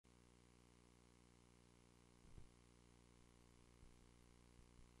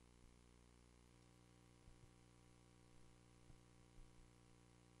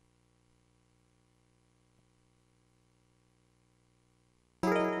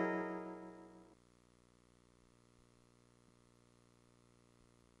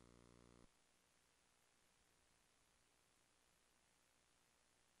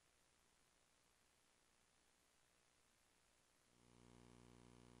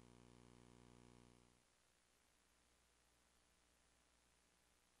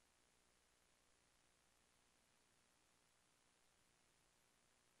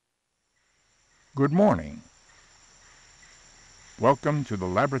Good morning. Welcome to the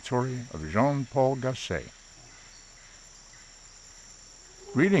laboratory of Jean-Paul Gasset.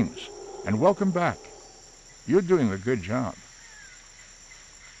 Greetings and welcome back. You're doing a good job.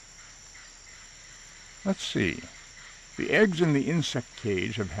 Let's see. The eggs in the insect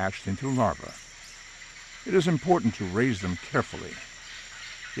cage have hatched into larvae. It is important to raise them carefully.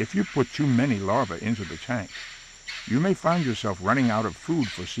 If you put too many larvae into the tank, you may find yourself running out of food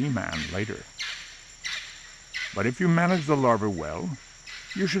for Seaman later. But if you manage the larvae well,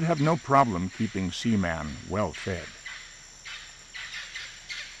 you should have no problem keeping Seaman well fed.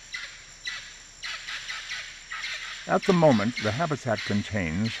 At the moment, the habitat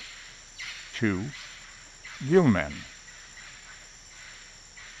contains 2 gillmen.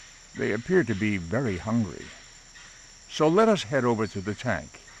 They appear to be very hungry. So let us head over to the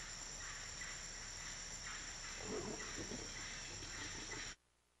tank.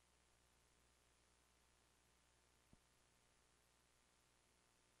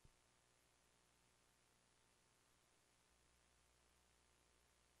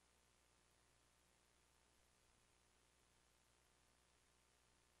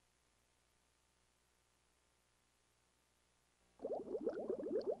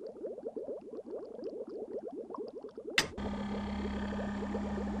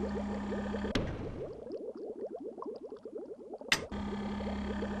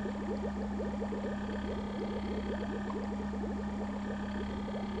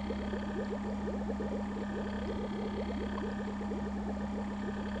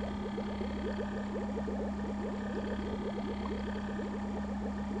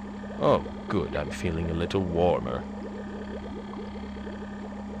 Oh, good, I'm feeling a little warmer.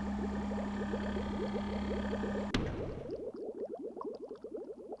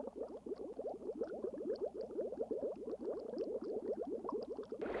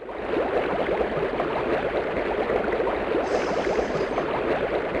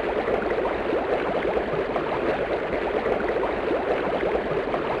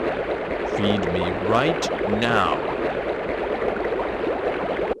 Feed me right now.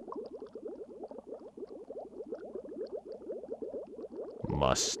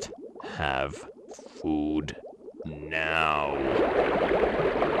 Must have food now.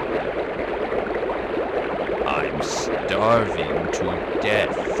 I'm starving to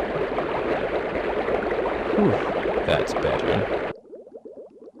death. Whew, that's better.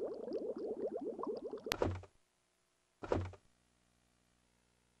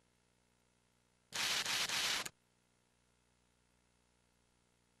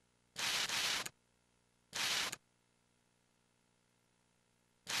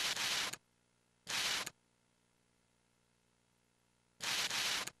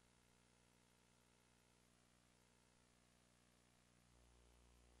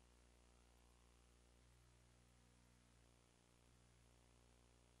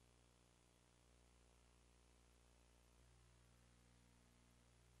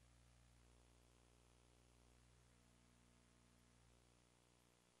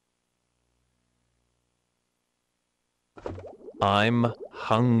 I'm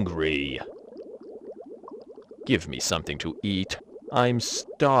hungry. Give me something to eat. I'm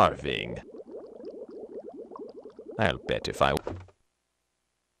starving. I'll bet if I...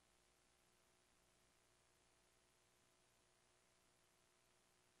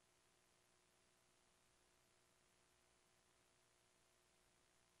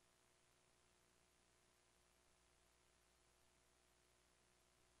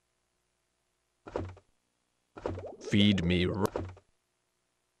 Feed me... All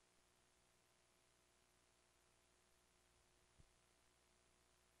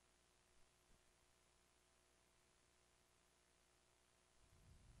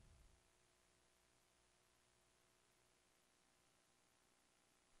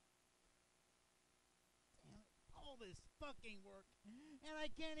this fucking work, and I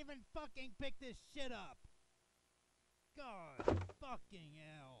can't even fucking pick this shit up. God fucking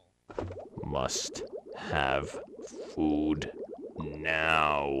hell. Must have food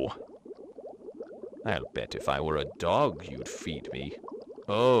now. I'll bet if I were a dog you'd feed me.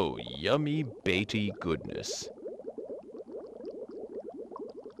 Oh, yummy baity goodness.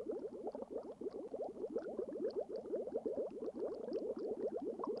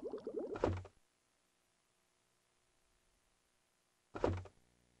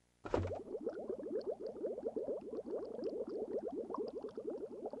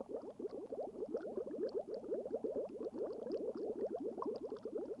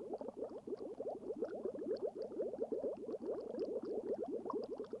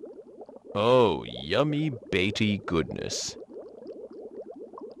 Oh, yummy baity goodness.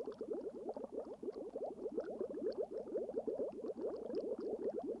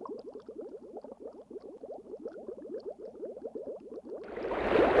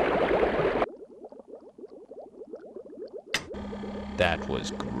 That was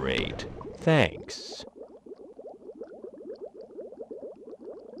great. Thanks.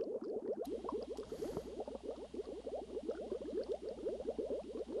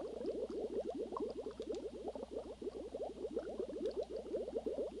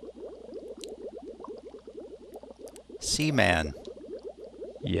 Seaman,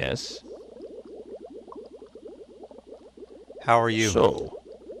 Yes? how are you? So,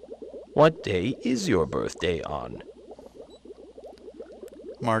 what day is your birthday on?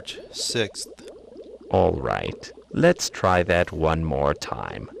 March 6th, All right, let's try that one more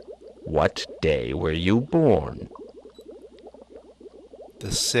time. What day were you born? the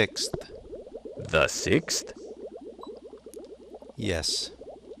 6th. The 6th? Yes.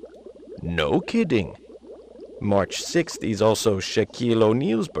 No kidding. March 6th is also Shaquille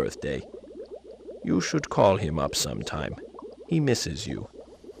O'Neal's birthday. You should call him up sometime. He misses you.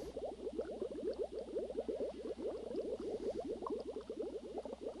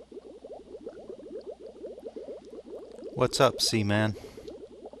 What's up, Seaman?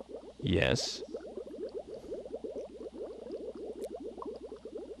 Yes?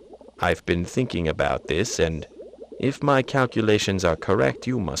 I've been thinking about this, and if my calculations are correct,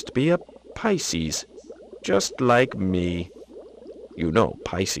 you must be a Pisces, just like me. You know,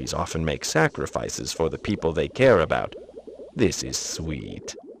 Pisces often make sacrifices for the people they care about. This is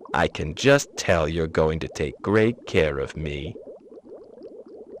sweet. I can just tell you're going to take great care of me.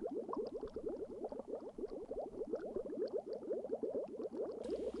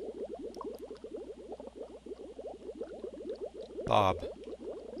 Bob.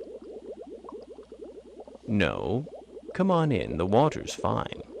 No, come on in. The water's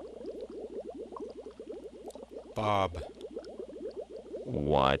fine. Bob,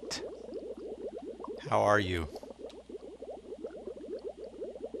 What? how are you?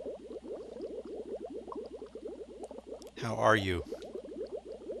 How are you?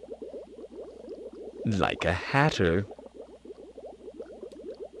 Like a hatter.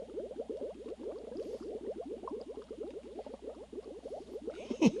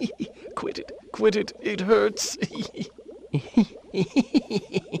 Quit it. Quit it. It hurts.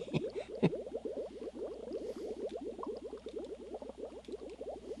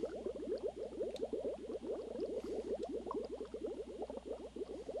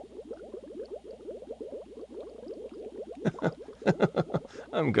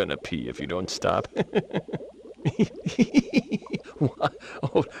 I'm gonna pee if you don't stop. What?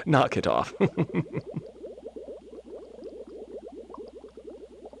 Oh, knock it off.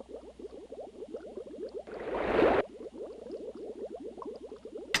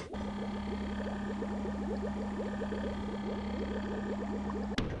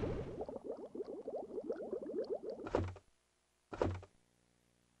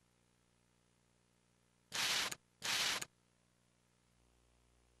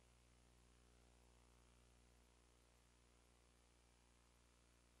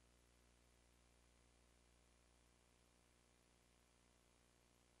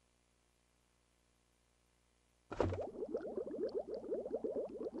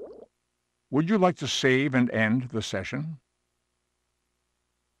 Would you like to save and end the session?